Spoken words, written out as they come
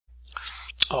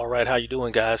All right, how you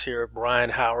doing, guys? Here,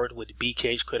 Brian Howard with the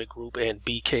BKH Credit Group and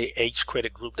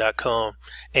bkhcreditgroup.com.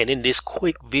 And in this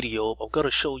quick video, I'm going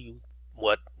to show you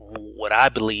what I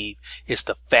believe is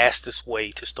the fastest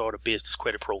way to start a business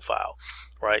credit profile,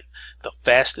 right? The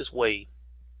fastest way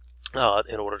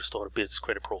in order to start a business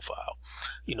credit profile.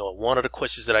 You know, one of the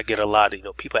questions that I get a lot,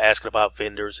 people asking about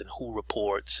vendors and who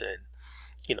reports and,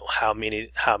 how many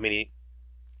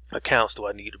accounts do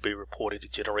I need to be reported to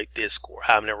generate this score?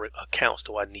 How many accounts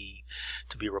do I need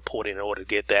to be reported in order to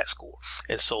get that score?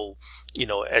 And so,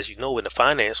 as you know, in the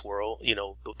finance world,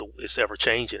 it's ever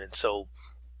changing. And so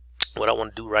what I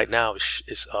want to do right now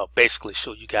is basically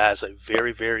show you guys a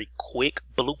very, very quick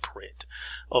blueprint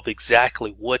of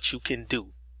exactly what you can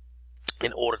do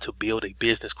in order to build a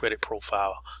business credit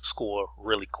profile score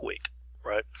really quick,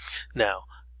 right? Now,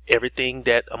 everything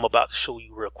that I'm about to show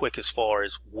you real quick as far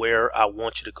as where I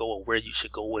want you to go or where you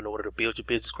should go in order to build your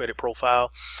business credit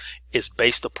profile is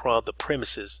based upon the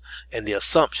premises and the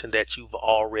assumption that you've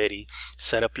already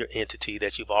set up your entity,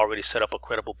 that you've already set up a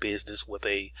credible business with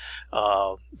a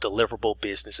deliverable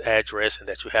business address, and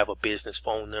that you have a business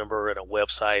phone number and a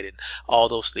website and all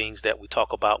those things that we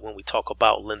talk about when we talk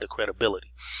about lender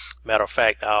credibility. Matter of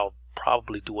fact, I'll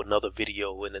probably do another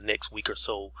video in the next week or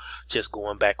so just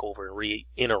going back over and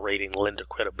reiterating lender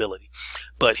credibility.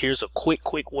 But here's a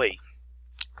quick way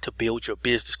to build your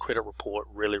business credit report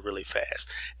really fast.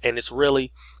 And it's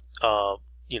really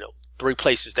three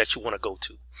places that you want to go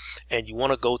to, and you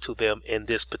want to go to them in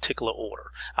this particular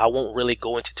order. I won't really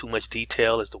go into too much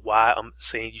detail as to why I'm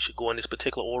saying you should go in this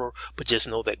particular order, but just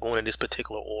know that going in this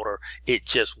particular order, it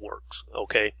just works.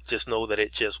 Okay, just know that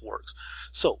it just works.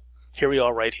 So here we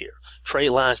are right here.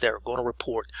 Trade lines that are going to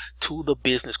report to the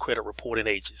business credit reporting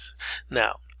agents.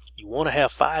 Now, you want to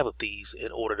have 5 of these in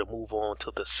order to move on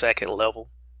to the second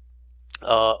level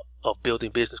of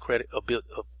building business credit, of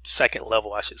second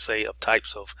level, I should say, of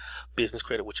types of business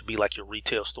credit, which would be like your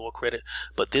retail store credit.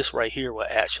 But this right here will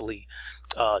actually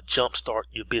jumpstart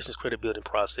your business credit building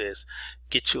process,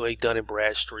 get you a Dun &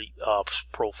 Bradstreet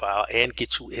profile, and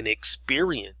get you an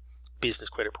Experian business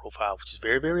credit profile, which is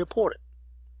very important.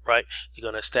 Right, you're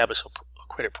going to establish a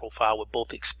credit profile with both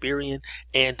Experian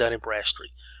and Dun &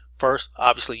 Bradstreet. First,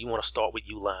 obviously, you want to start with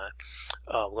Uline.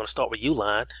 We're going to start with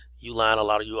Uline. Uline, a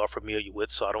lot of you are familiar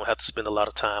with, so I don't have to spend a lot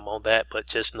of time on that. But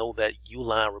just know that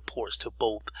Uline reports to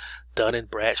both Dun &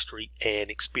 Bradstreet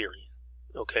and Experian.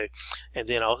 Okay, and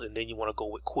then you want to go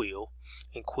with Quill,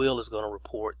 and Quill is going to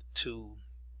report to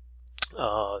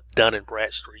Dun &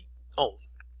 Bradstreet only.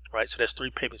 Right, so that's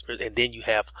 3 payments, and then you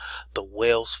have the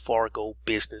Wells Fargo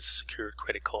Business Secured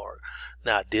Credit Card.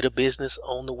 Now, I did a business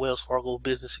on the Wells Fargo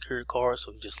Business Secured Card,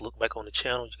 so you just look back on the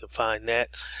channel, you can find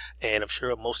that, and I'm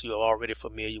sure most of you are already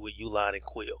familiar with Uline and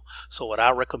Quill. So what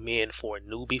I recommend for a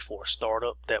newbie, for a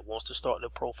startup that wants to start their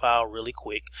profile really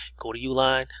quick, go to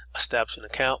Uline, establish an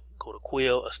account, go to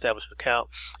Quill, establish an account,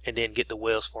 and then get the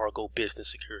Wells Fargo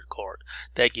Business Secured Card.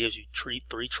 That gives you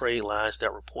 3 trade lines that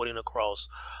are reporting across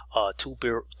two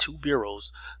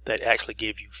bureaus that actually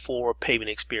give you 4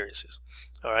 payment experiences.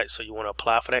 All right, so you want to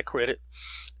apply for that credit,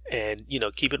 and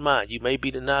keep in mind you may be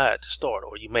denied to start,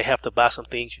 or you may have to buy some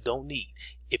things you don't need.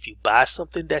 If you buy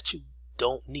something that you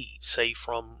don't need, say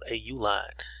from a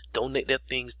Uline, donate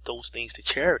those things to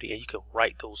charity, and you can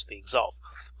write those things off.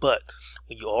 But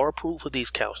when you are approved for these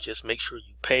accounts, just make sure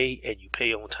you pay, and you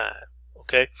pay on time.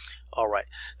 Okay, all right.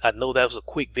 I know that was a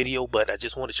quick video, but I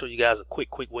just want to show you guys a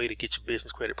quick way to get your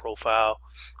business credit profile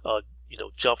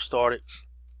jump started.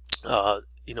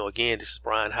 Again, this is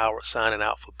Brian Howard signing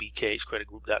out for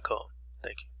bkhcreditgroup.com.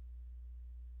 Thank you.